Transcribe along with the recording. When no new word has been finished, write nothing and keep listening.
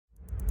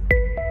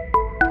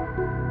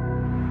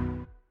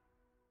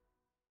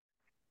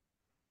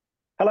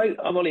Hello,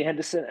 I'm Ollie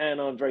Henderson, and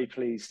I'm very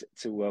pleased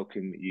to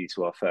welcome you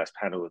to our first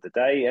panel of the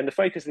day. And the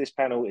focus of this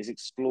panel is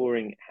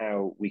exploring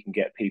how we can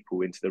get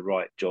people into the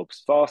right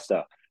jobs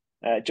faster.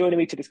 Joining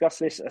me to discuss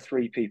this are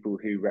three people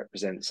who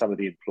represent some of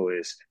the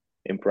employers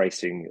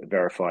embracing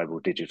verifiable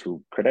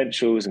digital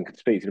credentials and can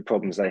speak to the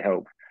problems they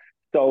help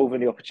solve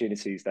and the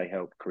opportunities they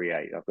help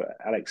create. I've got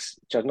Alex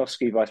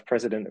Jasnowski, Vice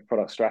President of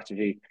Product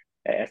Strategy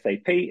at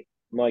SAP,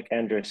 Mike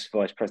Andrus,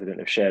 Vice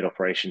President of Shared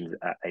Operations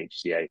at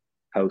HCA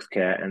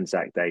Healthcare, and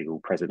Zach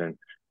Daigle, President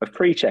of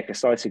PreCheck, a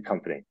cited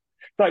company.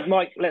 So,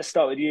 Mike, let's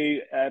start with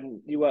you.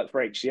 You work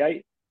for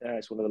HCA.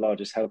 It's one of the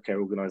largest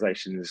healthcare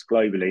organizations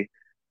globally.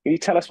 Can you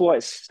tell us why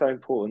it's so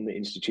important that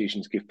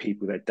institutions give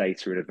people their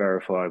data in a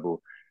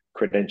verifiable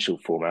credential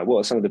format? What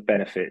are some of the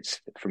benefits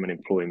from an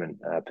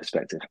employment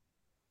perspective?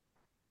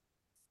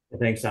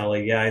 Thanks,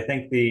 Ali. Yeah, I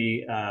think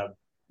the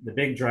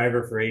big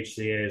driver for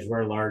HCA is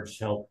we're a large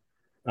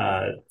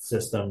healthcare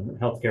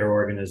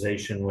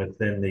organization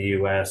within the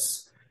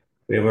U.S.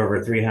 We have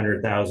over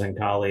 300,000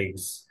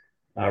 colleagues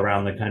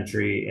around the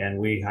country, and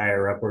we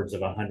hire upwards of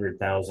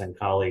 100,000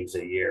 colleagues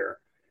a year.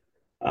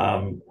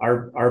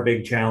 Our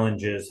big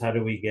challenge is how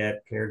do we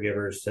get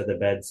caregivers to the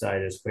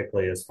bedside as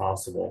quickly as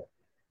possible?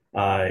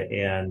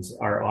 And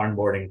our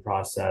onboarding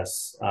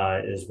process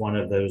is one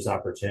of those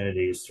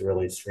opportunities to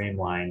really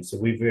streamline. So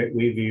we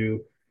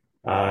view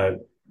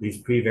these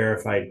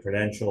pre-verified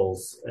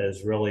credentials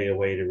as really a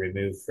way to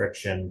remove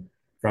friction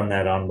from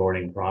that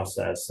onboarding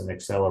process and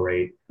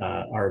accelerate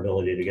our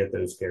ability to get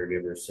those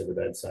caregivers to the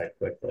bedside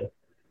quickly.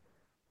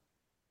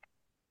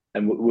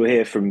 And we'll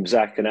hear from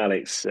Zach and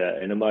Alex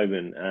in a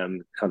moment,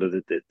 kind of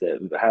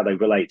how they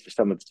relate to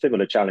some of the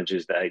similar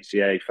challenges that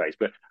HCA face.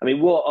 But I mean,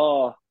 what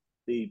are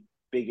the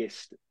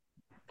biggest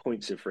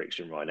points of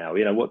friction right now?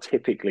 You know, what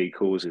typically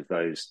causes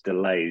those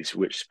delays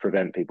which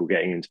prevent people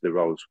getting into the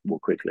roles more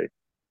quickly?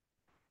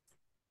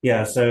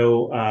 Yeah,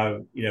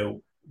 so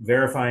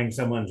verifying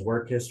someone's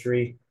work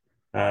history,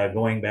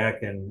 going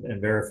back and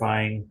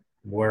verifying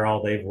where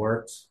all they've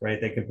worked,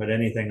 right? They can put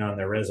anything on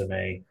their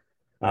resume.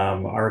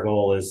 Our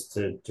goal is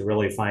to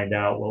really find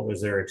out what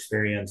was their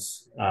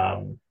experience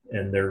and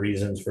their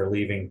reasons for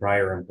leaving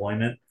prior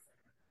employment,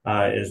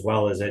 as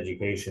well as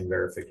education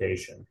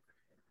verification.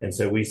 And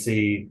so we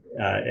see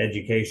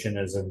education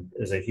as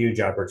a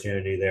huge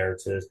opportunity there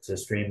to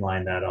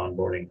streamline that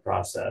onboarding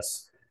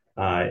process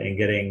and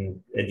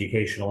getting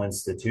educational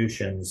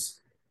institutions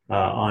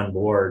on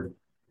board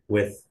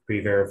with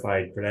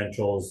pre-verified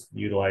credentials,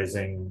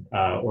 utilizing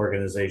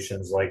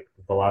organizations like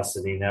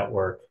Velocity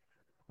Network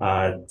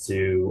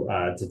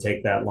to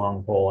take that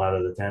long pole out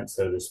of the tent,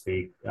 so to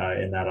speak,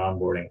 in that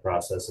onboarding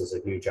process is a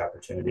huge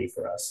opportunity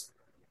for us.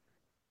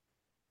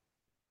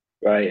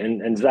 Right.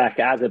 And Zach,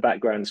 as a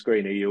background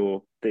screener,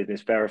 your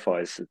business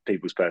verifies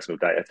people's personal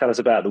data. Tell us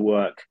about the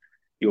work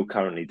you're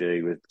currently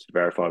doing with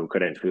verifiable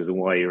credentials and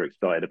why you're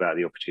excited about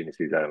the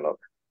opportunities they unlock.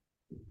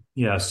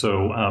 Yeah,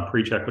 so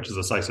PreCheck, which is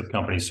a decisive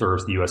company,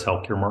 serves the U.S.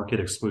 healthcare market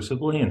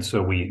exclusively. And so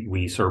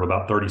we serve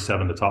about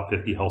 37 of the top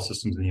 50 health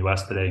systems in the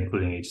U.S. today,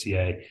 including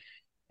HCA.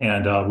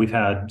 And we've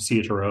had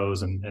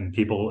CHROs and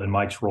people in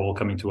Mike's role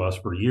coming to us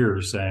for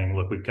years saying,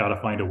 look, we've got to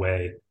find a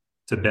way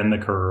to bend the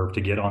curve,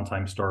 to get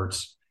on-time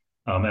starts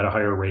at a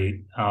higher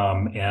rate.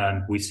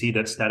 And we see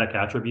that static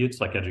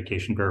attributes like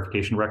education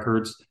verification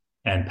records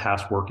and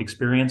past work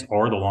experience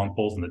are the long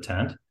poles in the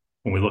tent.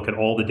 When we look at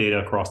all the data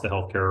across the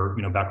healthcare,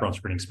 background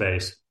screening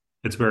space,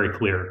 it's very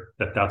clear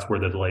that that's where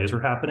the delays are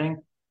happening.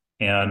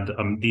 And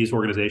these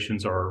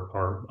organizations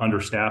are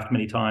understaffed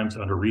many times,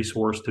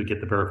 under-resourced to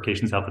get the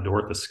verifications out the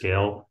door at the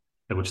scale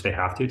at which they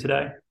have to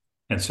today.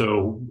 And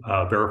so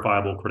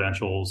verifiable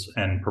credentials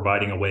and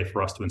providing a way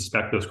for us to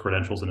inspect those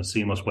credentials in a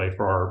seamless way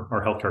for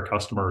our healthcare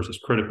customers is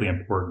critically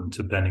important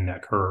to bending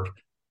that curve.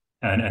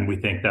 And we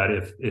think that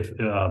if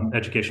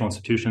educational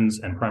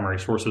institutions and primary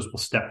sources will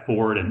step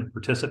forward and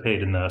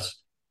participate in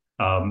this,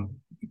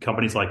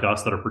 companies like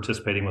us that are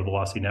participating with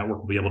Velocity Network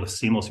will be able to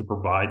seamlessly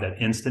provide that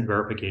instant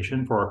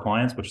verification for our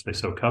clients, which they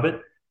so covet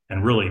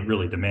and really,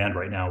 really demand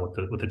right now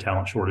with the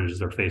talent shortages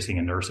they're facing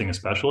in nursing,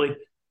 especially.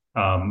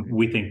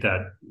 We think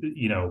that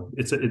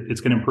it's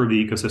going to improve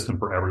the ecosystem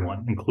for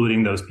everyone,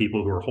 including those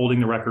people who are holding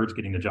the records,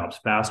 getting the jobs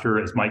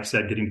faster, as Mike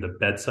said, getting to the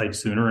bedside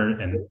sooner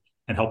and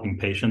helping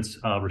patients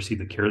receive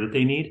the care that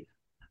they need.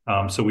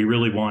 So we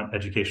really want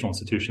educational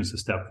institutions to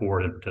step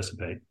forward and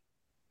participate.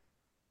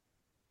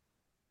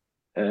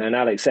 And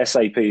Alex,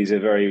 SAP is a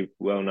very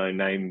well-known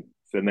name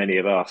for many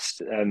of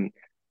us.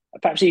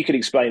 Perhaps you could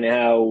explain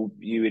how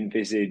you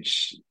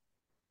envisage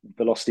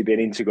Velocity being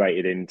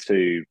integrated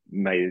into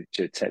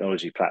major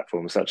technology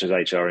platforms such as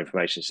HR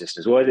information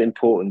systems. Why is it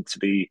important to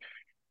be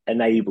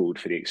enabled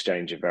for the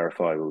exchange of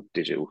verifiable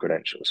digital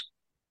credentials?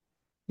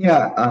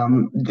 Yeah,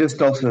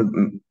 just also,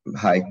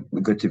 hi,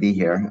 good to be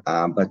here.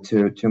 But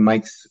to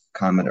Mike's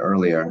comment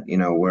earlier,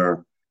 we're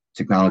a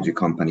technology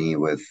company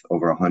with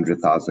over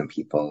 100,000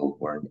 people.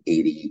 We're in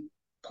 80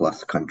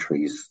 plus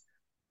countries.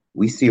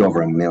 We see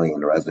over 1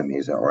 million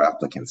resumes or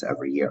applicants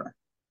every year.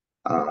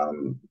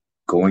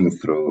 Going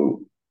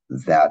through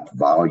that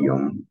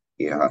volume,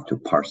 you have to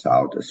parse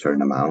out a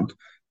certain amount.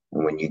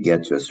 And when you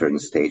get to a certain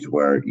stage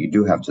where you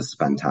do have to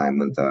spend time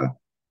with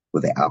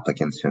the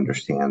applicants to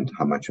understand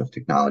how much of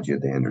technology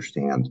they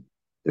understand,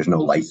 there's no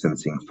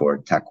licensing for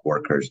tech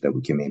workers that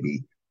we can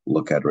maybe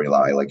look at,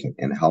 rely like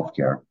in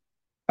healthcare.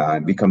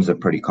 It becomes a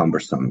pretty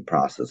cumbersome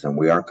process, and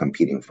we are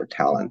competing for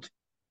talent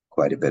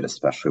quite a bit,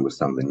 especially with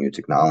some of the new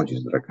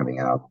technologies that are coming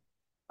out.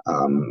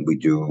 We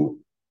do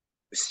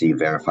see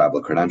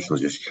verifiable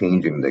credentials just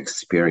changing the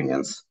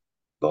experience,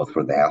 both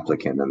for the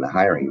applicant and the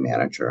hiring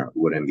manager.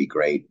 Wouldn't it be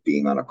great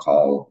being on a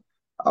call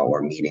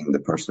or meeting the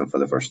person for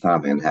the first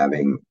time and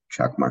having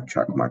check mark,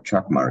 check mark,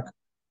 check mark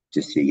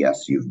to see,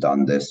 yes, you've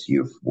done this,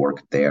 you've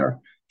worked there.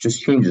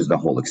 Just changes the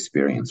whole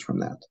experience from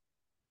that.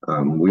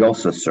 We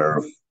also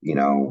serve,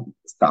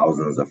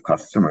 thousands of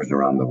customers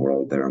around the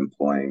world. They're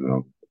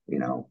employing,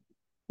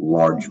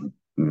 large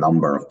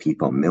number of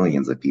people,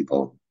 millions of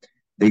people.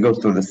 They go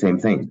through the same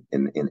thing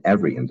in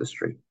every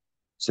industry.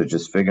 So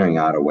just figuring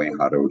out a way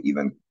how to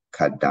even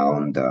cut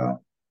down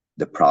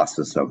the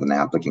process of an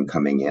applicant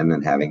coming in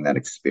and having that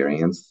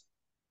experience,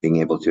 being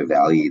able to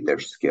evaluate their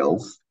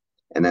skills,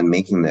 and then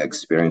making the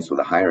experience with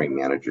a hiring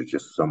manager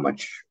just so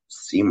much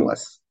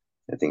seamless.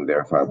 I think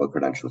verifiable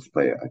credentials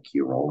play a key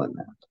role in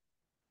that.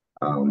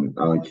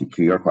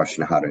 To your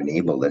question, how to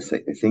enable this, I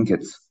think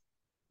it's,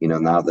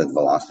 now that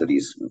Velocity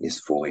is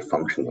fully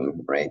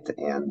functioning, right?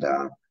 And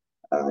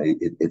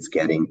it's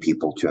getting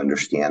people to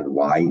understand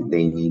why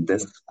they need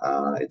this.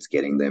 It's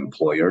getting the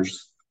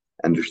employers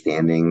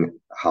understanding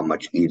how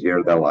much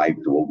easier their lives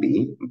will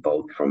be,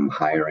 both from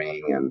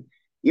hiring and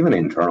even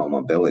internal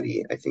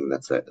mobility. I think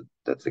that's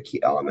a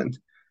key element.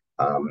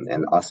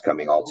 And us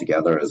coming all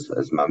together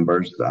as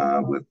members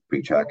with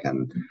PreCheck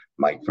and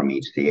Mike from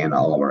HCA and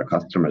all of our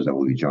customers that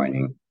will be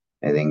joining,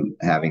 I think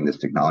having this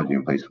technology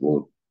in place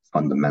will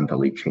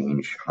fundamentally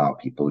change how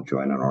people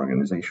join an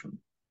organization.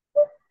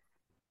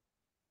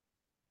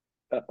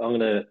 I'm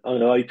gonna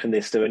open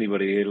this to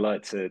anybody who'd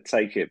like to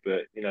take it,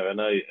 but I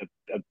know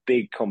a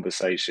big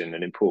conversation,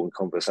 an important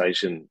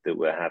conversation that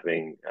we're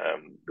having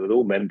with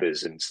all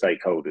members and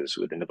stakeholders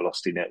within the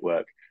Velocity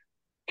Network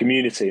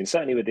community, and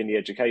certainly within the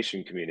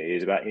education community,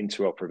 is about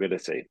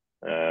interoperability.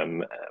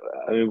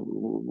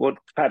 What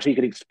perhaps you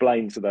could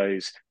explain to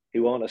those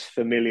who aren't as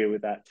familiar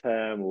with that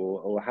term,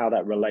 or how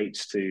that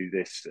relates to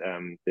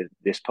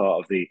this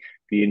part of the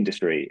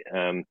industry.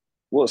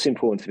 What's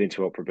important to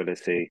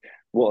interoperability?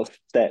 What are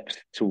steps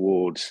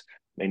towards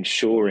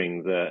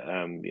ensuring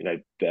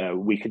that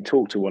we can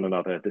talk to one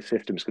another, the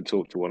systems can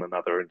talk to one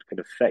another, and can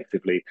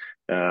effectively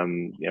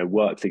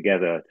work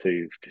together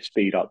to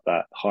speed up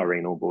that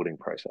hiring and onboarding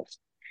process?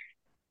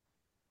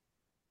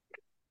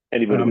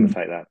 Anybody want to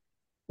take that?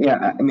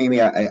 Yeah,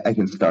 maybe I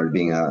can start.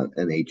 Being an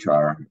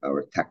HR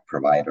or tech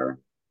provider,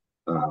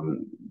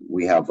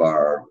 we have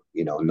our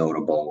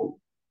notable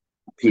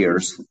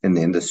peers in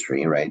the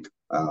industry, right?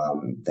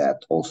 That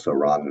also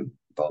run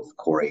both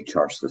core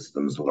HR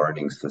systems,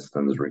 learning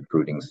systems,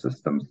 recruiting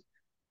systems.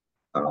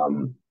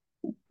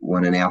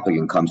 When an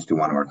applicant comes to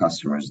one of our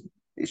customers,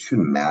 it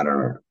shouldn't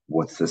matter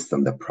what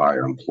system the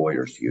prior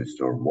employers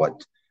used, or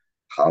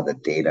how the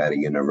data at a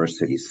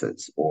university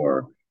sits,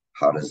 or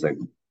how does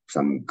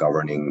some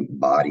governing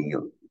body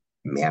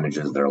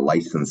manages their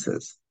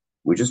licenses.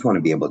 We just want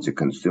to be able to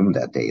consume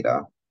that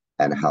data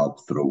and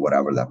help through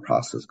whatever that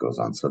process goes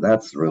on. So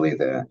that's really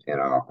the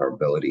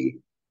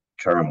interoperability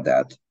term,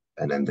 that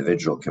an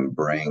individual can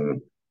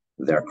bring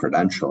their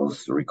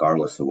credentials,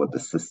 regardless of what the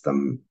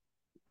system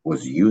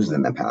was used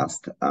in the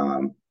past,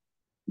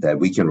 that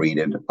we can read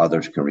it,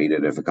 others can read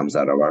it if it comes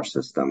out of our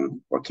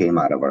system or came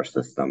out of our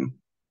system.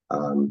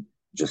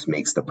 Just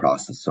makes the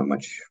process so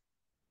much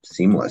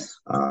seamless,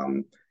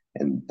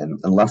 and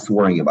less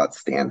worrying about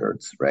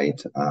standards, right?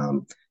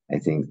 I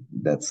think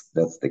that's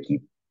the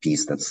key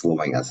piece that's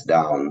slowing us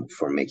down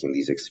for making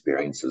these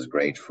experiences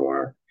great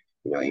for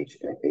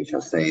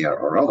HSA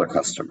or other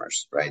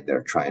customers, right?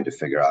 They're trying to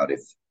figure out,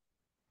 if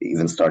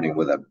even starting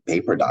with a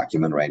paper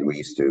document, right? We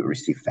used to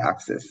receive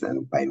faxes,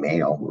 and by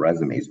mail,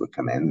 resumes would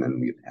come in, and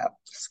we'd have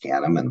to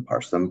scan them and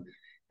parse them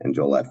and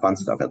do all that fun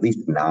stuff. At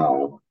least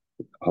now,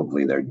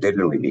 hopefully they're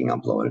digitally being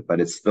uploaded, but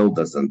it still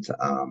doesn't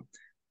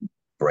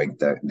break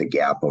the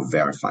gap of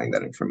verifying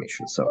that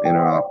information. So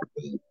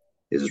interoperability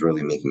is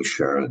really making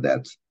sure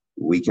that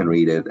we can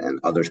read it and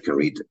others can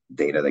read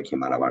data that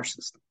came out of our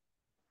system.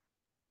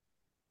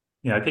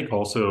 Yeah, I think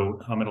also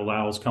it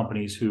allows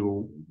companies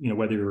who,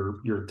 whether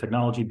you're a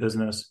technology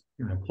business,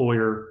 you're an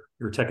employer,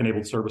 you're a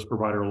tech-enabled service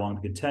provider along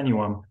the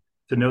continuum,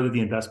 to know that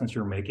the investments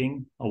you're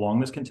making along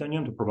this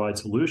continuum to provide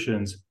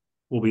solutions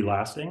will be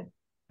lasting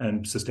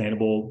and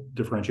sustainable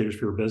differentiators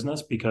for your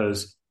business,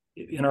 because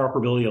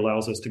interoperability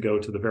allows us to go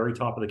to the very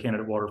top of the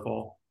candidate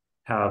waterfall,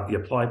 have the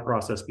apply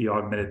process be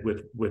augmented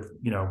with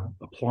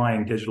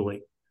applying digitally,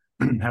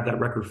 have that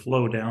record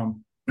flow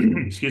down,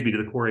 to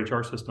the core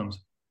HR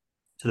systems,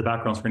 to the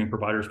background screening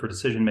providers for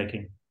decision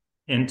making,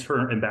 and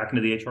back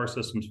into the HR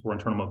systems for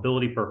internal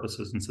mobility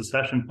purposes and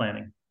succession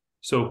planning.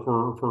 So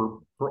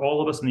for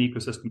all of us in the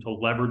ecosystem to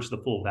leverage the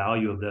full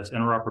value of this,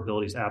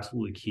 interoperability is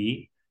absolutely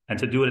key. and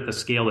to do it at the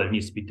scale that it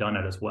needs to be done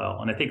at as well.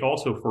 And I think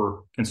also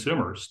for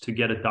consumers to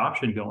get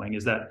adoption going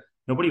is that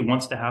nobody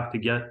wants to have to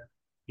get,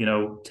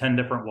 10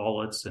 different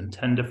wallets and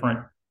 10 different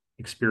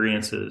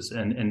experiences,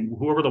 and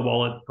whoever the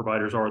wallet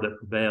providers are that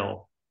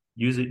prevail,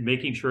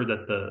 making sure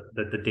that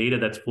the data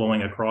that's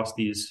flowing across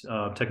these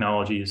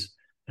technologies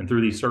and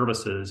through these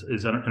services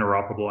is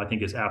interoperable, I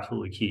think is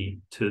absolutely key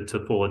to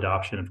full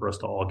adoption and for us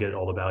to all get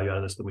all the value out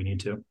of this that we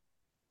need to.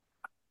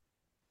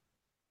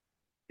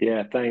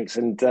 Yeah, thanks.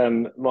 And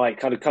Mike,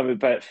 kind of coming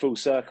back full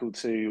circle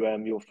to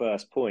your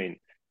first point,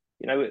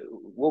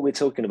 what we're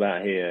talking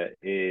about here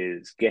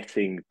is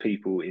getting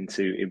people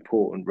into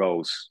important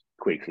roles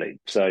quickly.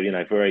 So,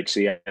 for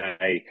HCA,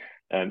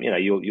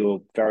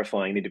 you're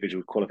verifying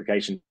individual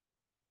qualifications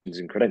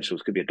and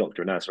credentials, could be a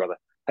doctor, a nurse, or other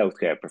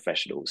healthcare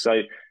professionals.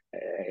 So,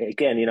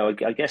 again,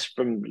 I guess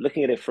from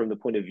looking at it from the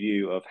point of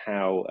view of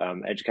how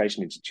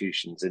education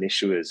institutions and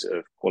issuers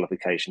of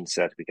qualification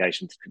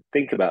certifications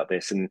think about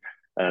this and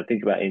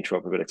think about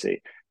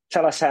interoperability.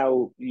 Tell us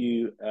how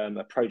you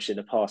approached it in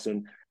the past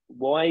and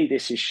why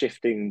this is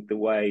shifting the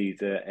way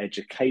that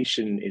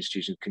education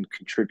institutions can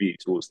contribute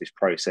towards this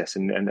process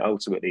and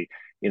ultimately,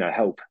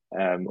 help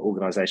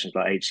organizations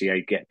like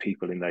HCA get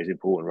people in those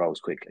important roles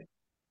quickly.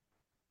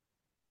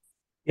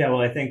 Yeah,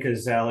 well, I think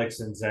as Alex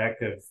and Zach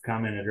have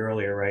commented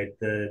earlier, right,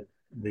 the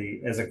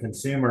as a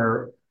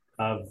consumer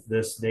of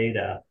this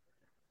data,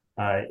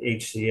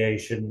 HCA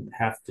shouldn't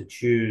have to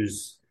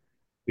choose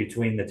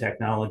between the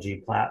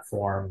technology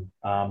platform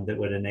that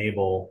would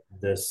enable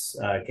this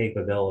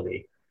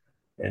capability.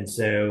 And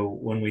so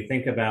when we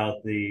think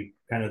about the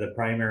kind of the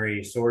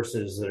primary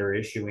sources that are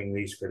issuing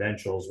these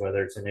credentials,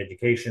 whether it's an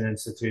education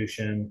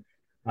institution,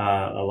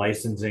 a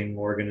licensing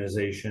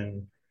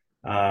organization,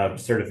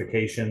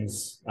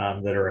 certifications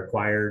that are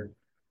acquired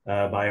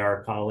by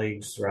our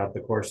colleagues throughout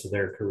the course of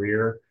their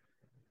career,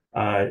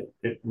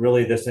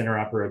 this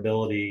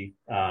interoperability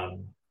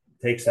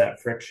takes that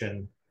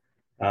friction,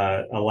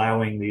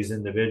 allowing these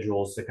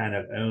individuals to kind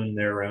of own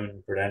their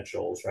own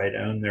credentials, right?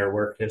 Own their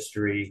work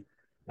history,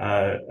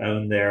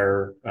 own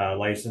their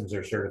license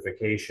or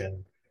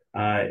certification,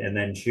 and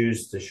then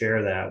choose to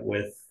share that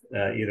with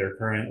either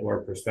current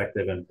or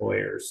prospective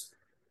employers.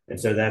 And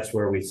so that's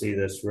where we see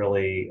this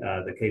really,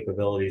 the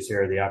capabilities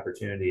here, the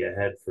opportunity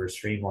ahead for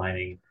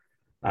streamlining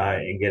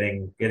and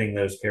getting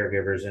those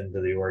caregivers into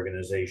the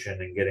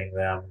organization and getting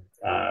them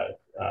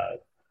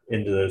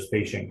into those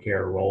patient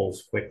care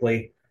roles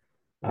quickly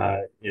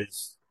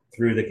is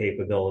through the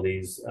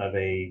capabilities of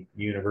a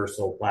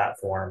universal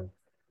platform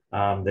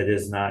that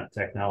is not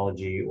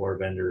technology or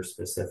vendor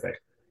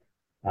specific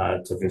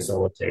to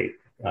facilitate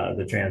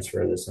the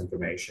transfer of this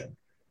information.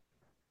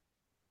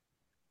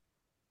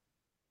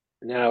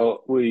 Now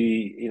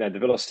the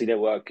Velocity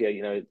network,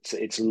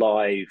 it's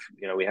live.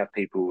 We have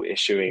people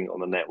issuing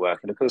on the network,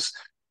 and of course,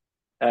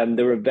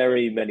 there are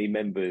very many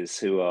members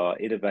who are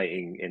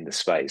innovating in the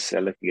space.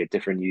 They're looking at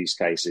different use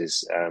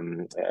cases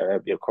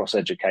across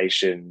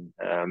education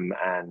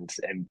and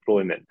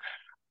employment.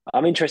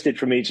 I'm interested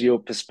from each of your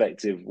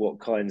perspective,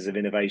 what kinds of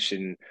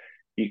innovation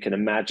you can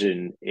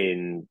imagine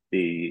in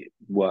the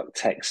work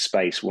tech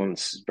space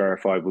once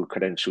verifiable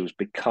credentials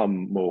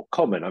become more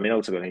common. I mean,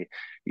 ultimately,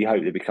 you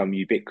hope they become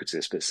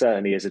ubiquitous, but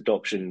certainly as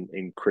adoption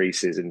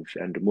increases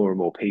and more and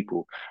more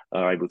people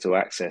are able to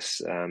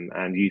access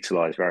and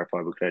utilize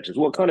verifiable credentials,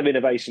 what kind of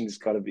innovations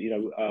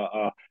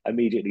are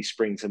immediately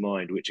spring to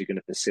mind, which are going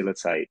to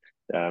facilitate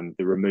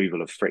the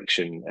removal of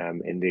friction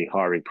in the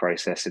hiring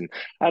process and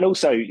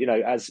also,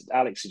 as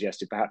Alex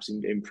suggested, perhaps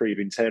improve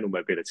internal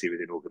mobility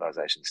within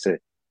organizations too?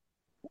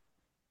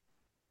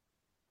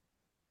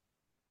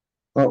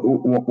 Well,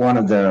 one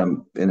of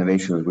the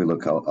innovations we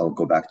look, I'll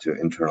go back to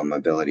internal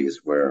mobility,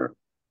 is we're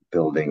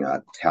building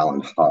a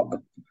talent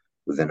hub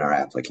within our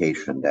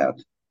application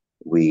that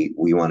we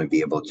want to be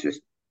able to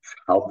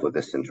help with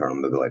this internal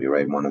mobility,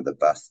 right? One of the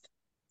best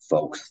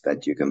folks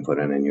that you can put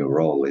in a new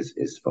role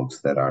is folks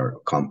that are,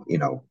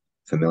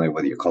 familiar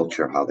with your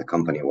culture, how the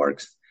company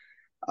works.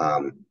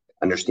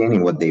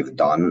 Understanding what they've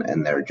done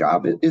and their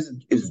job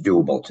is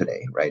doable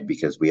today, right?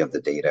 Because we have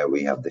the data,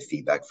 we have the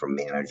feedback from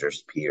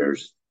managers,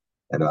 peers,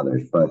 and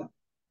others. But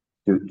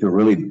to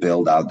really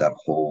build out that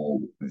whole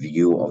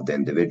view of the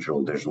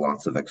individual, there's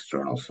lots of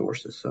external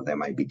sources. So they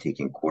might be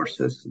taking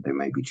courses, they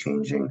might be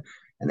changing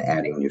and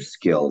adding new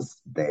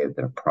skills. Their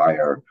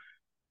prior,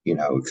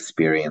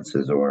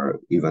 experiences or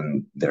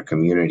even their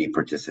community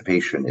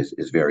participation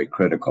is very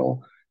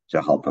critical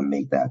to help them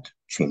make that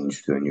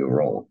change to a new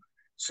role.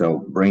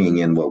 So bringing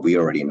in what we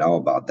already know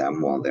about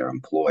them while they're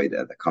employed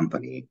at the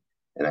company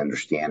and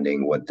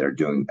understanding what they're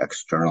doing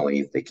externally,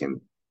 if they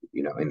can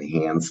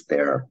enhance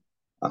their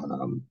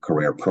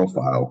career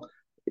profile,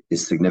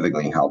 is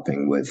significantly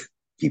helping with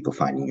people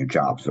finding new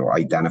jobs or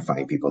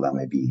identifying people that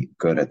may be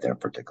good at their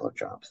particular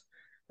jobs.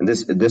 And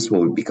this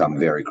will become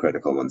very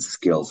critical when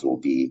skills will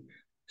be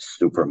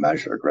super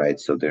measured, right?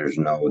 So there's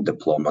no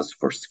diplomas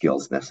for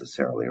skills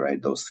necessarily, right?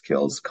 Those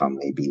skills come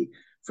maybe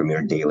from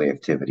your daily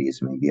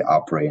activities, maybe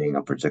operating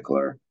a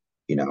particular,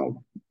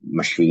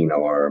 machine,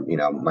 or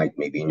might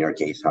maybe in your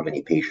case, how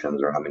many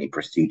patients or how many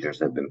procedures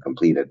have been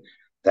completed.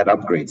 That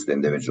upgrades the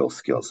individual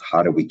skills.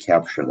 How do we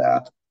capture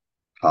that,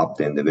 help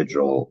the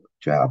individual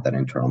to have that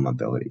internal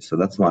mobility? So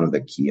that's one of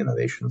the key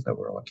innovations that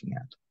we're looking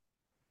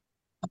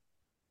at.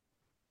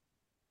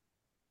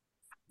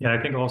 Yeah,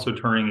 I think also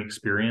turning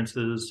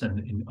experiences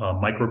and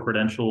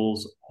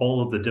micro-credentials,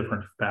 all of the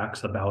different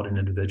facts about an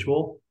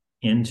individual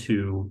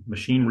into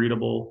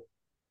machine-readable,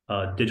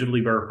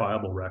 digitally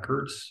verifiable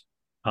records,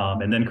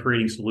 and then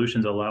creating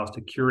solutions that allow us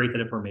to curate that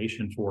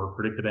information for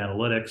predictive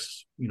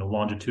analytics,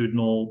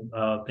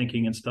 longitudinal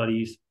thinking and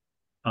studies.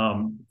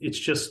 It's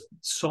just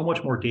so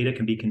much more data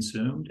can be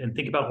consumed. And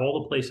think about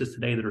all the places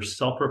today that are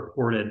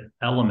self-reported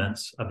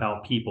elements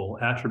about people,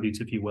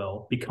 attributes, if you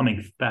will,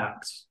 becoming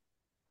facts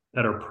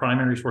that are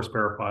primary source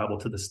verifiable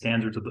to the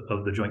standards of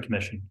the Joint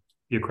Commission,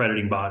 the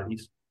accrediting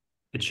bodies.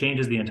 It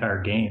changes the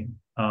entire game.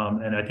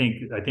 And I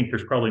think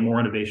there's probably more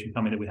innovation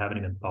coming that we haven't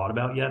even thought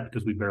about yet,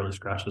 because we barely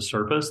scratched the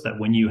surface, that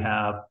when you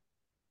have,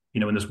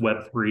 in this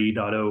Web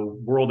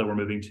 3.0 world that we're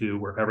moving to,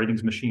 where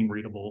everything's machine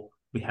readable,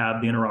 we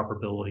have the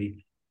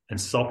interoperability,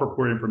 and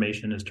self-reported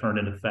information is turned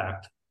into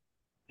fact,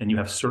 and you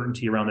have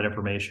certainty around that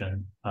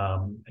information. I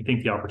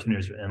think the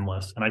opportunities are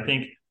endless. And I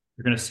think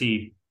you're going to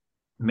see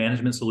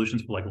management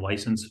solutions for like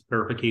license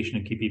verification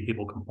and keeping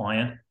people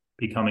compliant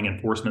becoming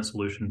enforcement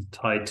solutions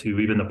tied to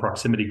even the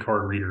proximity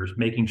card readers,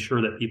 making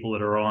sure that people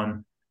that are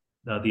on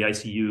the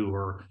ICU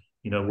or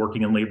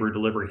working in labor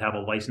delivery have a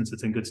license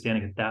that's in good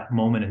standing at that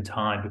moment in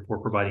time before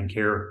providing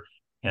care.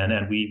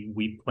 And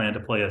we plan to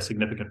play a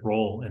significant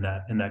role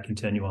in that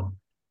continuum.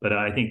 But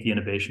I think the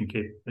innovation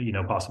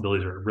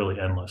possibilities are really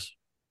endless.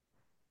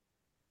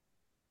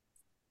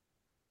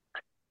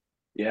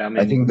 Yeah, I mean,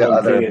 I think the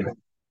other.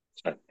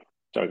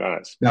 Sorry, go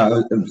ahead.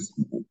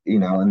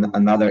 No,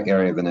 another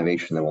area of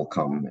innovation that will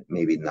come,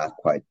 maybe not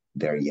quite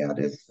there yet,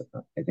 is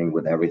I think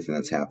with everything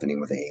that's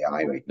happening with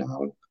AI right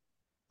now,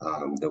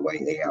 the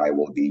way AI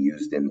will be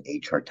used in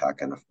HR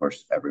tech and of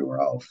course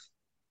everywhere else.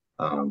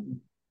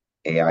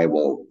 AI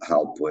will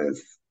help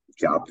with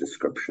job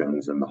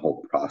descriptions and the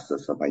whole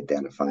process of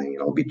identifying.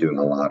 It'll be doing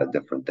a lot of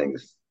different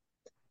things.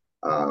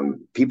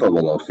 People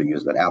will also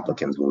use that.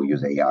 Applicants will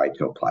use AI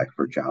to apply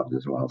for jobs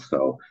as well.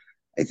 So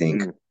I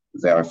think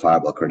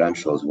verifiable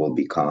credentials will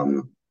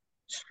become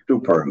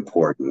super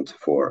important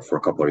for a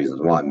couple of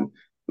reasons. One,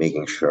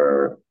 making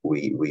sure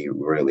we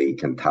really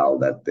can tell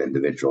that the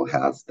individual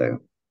has the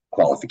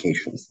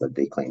qualifications that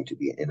they claim to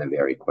be in a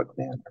very quick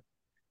manner.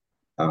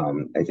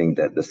 I think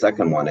that the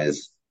second one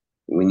is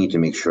we need to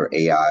make sure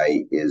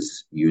AI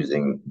is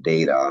using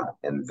data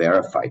and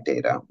verified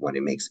data when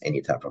it makes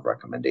any type of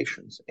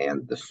recommendations.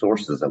 And the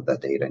sources of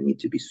that data need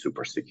to be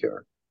super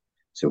secure.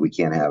 So we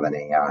can't have an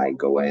AI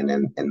go in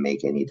and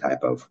make any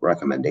type of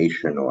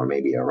recommendation or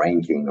maybe a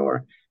ranking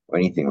or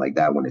anything like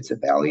that when it's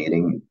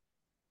evaluating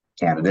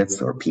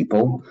candidates or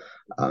people.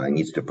 It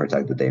needs to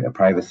protect the data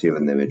privacy of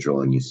the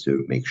individual. It needs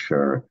to make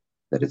sure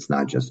that it's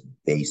not just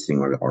basing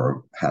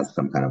or has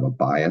some kind of a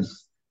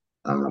bias,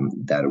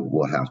 that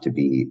will have to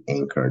be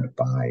anchored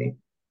by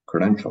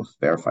credentials,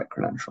 verified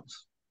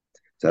credentials.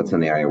 So that's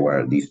an area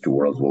where these two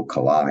worlds will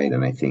collide,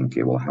 and I think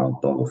it will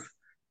help both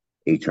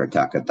HR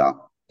tech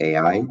adopt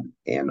AI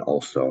and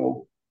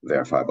also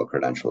verifiable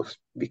credentials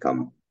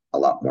become a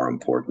lot more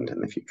important in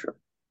the future.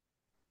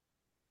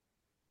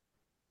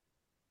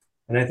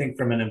 And I think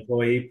from an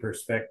employee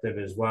perspective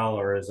as well,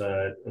 or as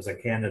a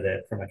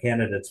candidate, from a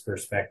candidate's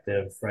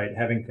perspective, right,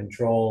 having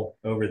control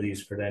over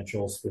these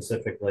credentials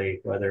specifically,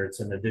 whether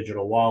it's in a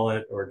digital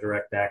wallet or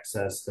direct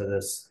access to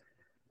this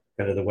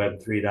kind of the Web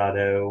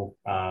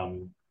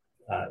 3.0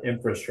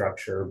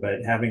 infrastructure,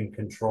 but having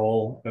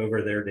control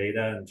over their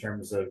data in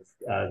terms of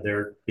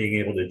their being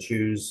able to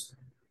choose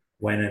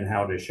when and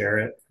how to share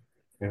it,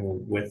 and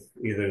with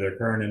either their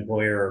current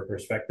employer or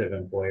prospective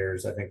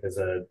employers. I think there's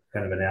a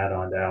kind of an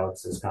add-on to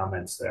Alex's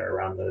comments there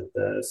around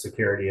the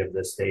security of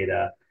this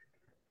data,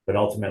 but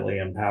ultimately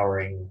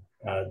empowering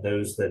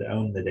those that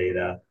own the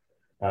data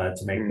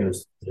to make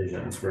those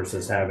decisions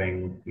versus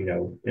having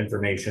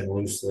information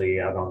loosely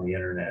out on the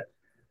internet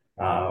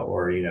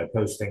or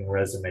posting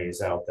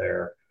resumes out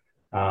there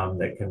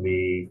that can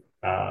be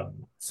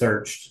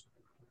searched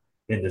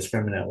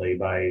indiscriminately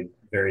by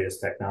various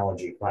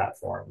technology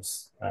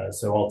platforms.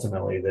 So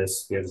ultimately,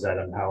 this gives that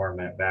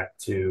empowerment back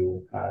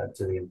to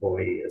the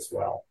employee as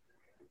well.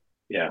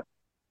 Yeah.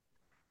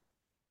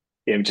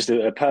 Yeah, just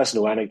a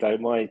personal anecdote.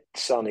 My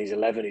son, he's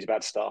 11. He's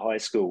about to start high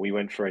school. We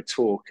went for a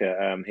talk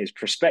at his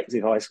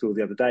prospective high school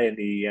the other day,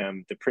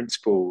 and the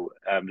principal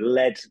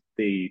led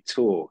the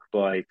talk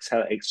by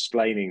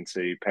explaining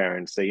to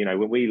parents that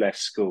when we left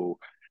school,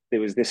 there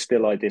was this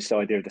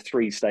idea of the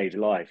three-stage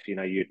life.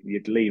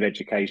 You'd leave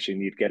education,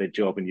 you'd get a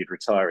job, and you'd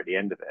retire at the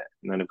end of it.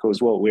 And then, of course,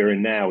 what we're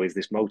in now is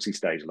this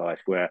multi-stage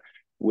life where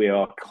we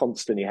are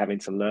constantly having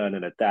to learn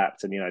and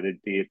adapt. And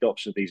the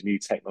adoption of these new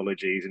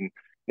technologies and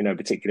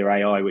particular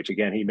AI, which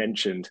again he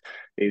mentioned,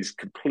 is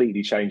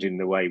completely changing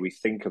the way we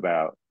think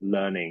about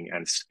learning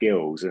and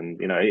skills.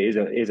 And it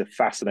is a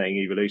fascinating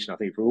evolution, I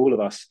think, for all of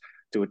us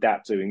to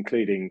adapt to,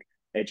 including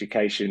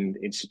education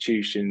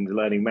institutions,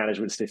 learning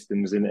management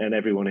systems, and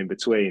everyone in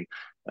between.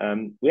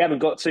 We haven't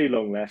got too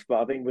long left,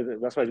 but I think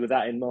I suppose with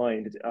that in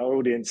mind, our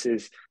audience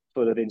is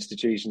full of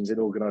institutions and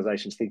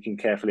organisations thinking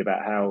carefully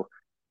about how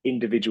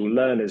individual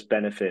learners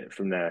benefit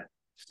from their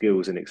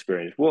skills and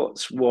experience.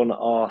 What's one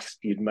ask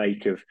you'd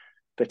make of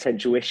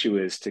potential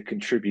issuers to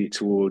contribute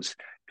towards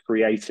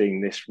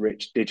creating this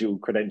rich digital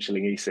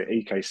credentialing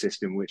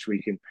ecosystem, which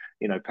we can,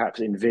 perhaps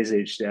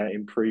envisage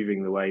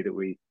improving the way that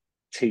we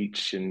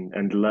teach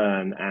and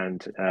learn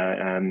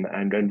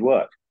and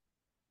work?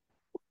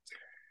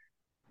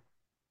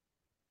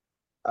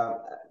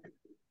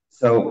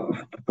 So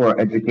for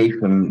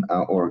education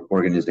or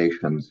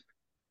organizations,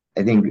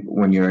 I think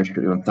when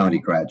somebody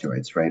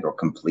graduates, right, or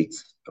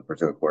completes a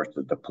particular course,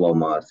 the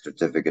diploma,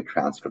 certificate,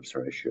 transcripts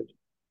are issued.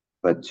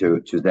 But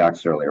to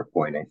Zach's earlier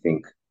point, I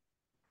think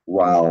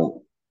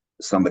while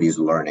somebody's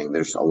learning,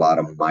 there's a lot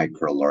of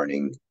micro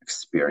learning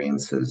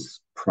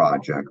experiences,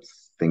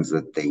 projects, things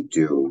that they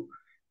do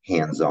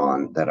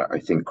hands-on that are, I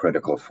think,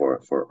 critical for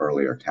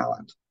earlier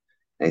talent.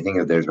 And I think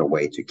if there's a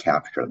way to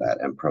capture that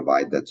and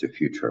provide that to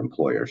future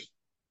employers,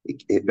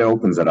 it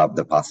opens it up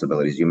the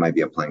possibilities. You might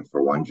be applying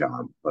for one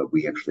job, but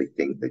we actually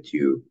think that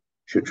you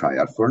should try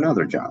out for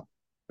another job,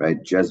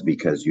 right? Just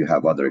because you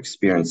have other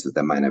experiences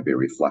that might not be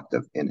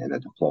reflective in a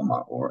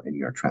diploma or in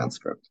your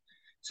transcript.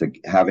 So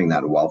having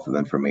that wealth of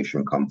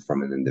information come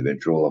from an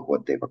individual of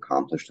what they've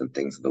accomplished and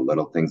the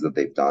little things that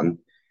they've done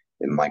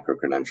in micro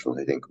credentials,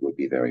 I think would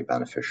be very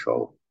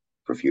beneficial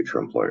for future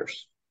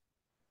employers.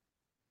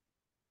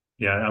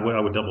 Yeah, I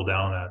would double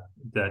down on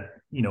that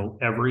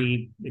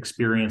every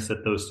experience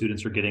that those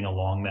students are getting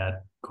along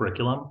that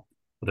curriculum,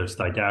 whether it's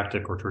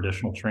didactic or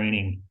traditional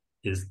training,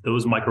 is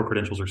those micro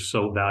credentials are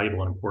so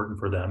valuable and important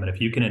for them. And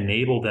if you can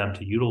enable them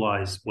to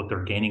utilize what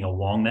they're gaining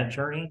along that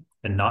journey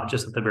and not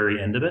just at the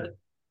very end of it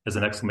as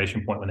an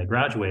exclamation point when they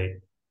graduate,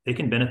 they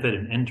can benefit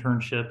in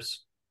internships,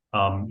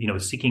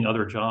 seeking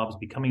other jobs,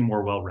 becoming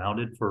more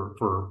well-rounded for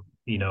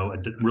a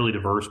really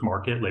diverse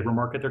labor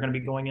market they're going to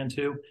be going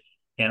into.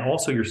 And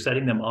also you're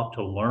setting them up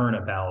to learn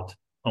about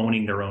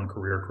owning their own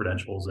career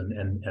credentials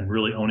and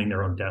really owning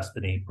their own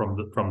destiny from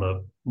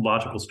the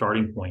logical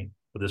starting point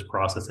of this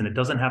process. And it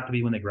doesn't have to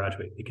be when they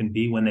graduate. It can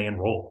be when they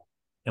enroll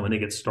and when they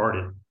get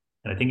started.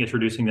 And I think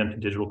introducing them to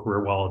digital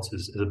career wallets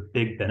is a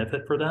big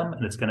benefit for them.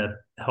 And it's going to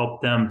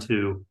help them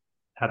to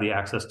have the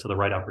access to the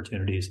right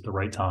opportunities at the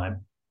right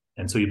time.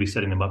 And so you'll be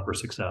setting them up for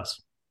success.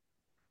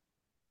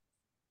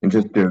 And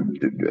just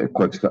a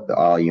quick,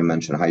 you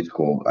mentioned high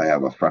school. I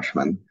have a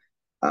freshman.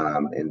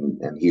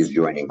 And he's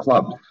joining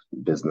clubs,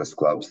 business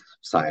clubs,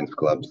 science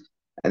clubs.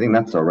 I think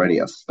that's already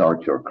a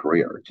start to a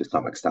career to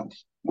some extent.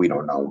 We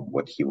don't know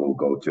what he will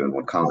go to in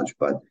what college,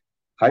 but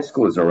high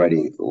school is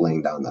already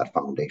laying down that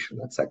foundation,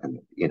 that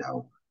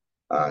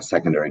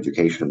secondary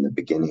education, the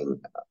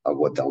beginning of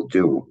what they'll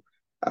do.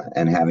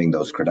 And having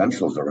those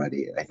credentials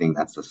already, I think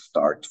that's a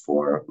start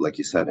for, like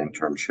you said,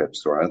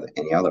 internships or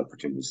any other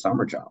opportunities,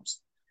 summer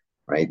jobs,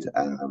 right?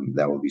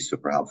 That will be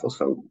super helpful.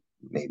 So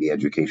maybe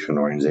education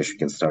organization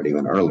can start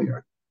even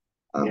earlier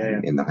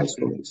in the high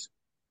school days.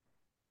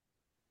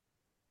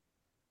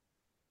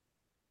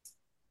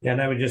 Yeah,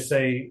 and I would just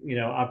say,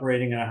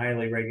 operating in a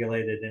highly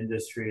regulated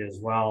industry as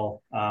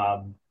well,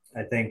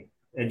 I think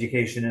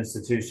education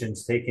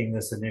institutions taking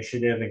this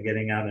initiative and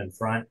getting out in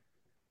front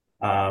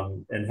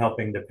and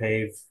helping to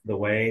pave the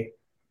way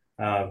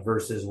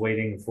versus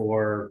waiting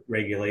for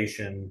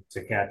regulation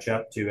to catch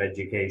up to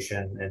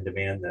education and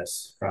demand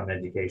this from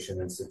education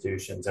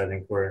institutions. I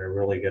think we're in a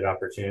really good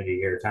opportunity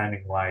here,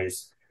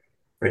 timing-wise,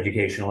 for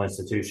educational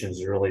institutions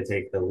to really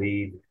take the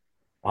lead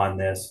on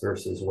this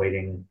versus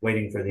waiting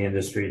for the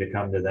industry to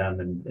come to them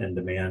and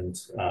demand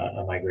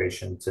a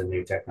migration to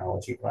new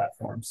technology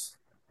platforms.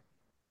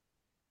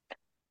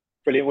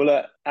 Brilliant.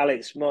 Well,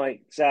 Alex,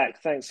 Mike,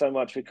 Zach, thanks so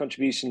much for your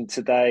contribution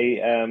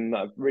today.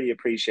 I really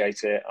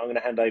appreciate it. I'm going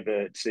to hand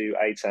over to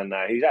Eitan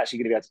now, who's actually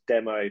going to be able to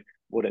demo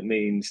what it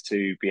means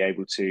to be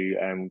able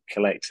to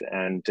collect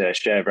and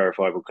share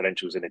verifiable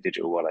credentials in a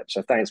digital wallet.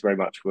 So thanks very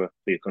much for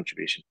your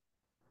contribution.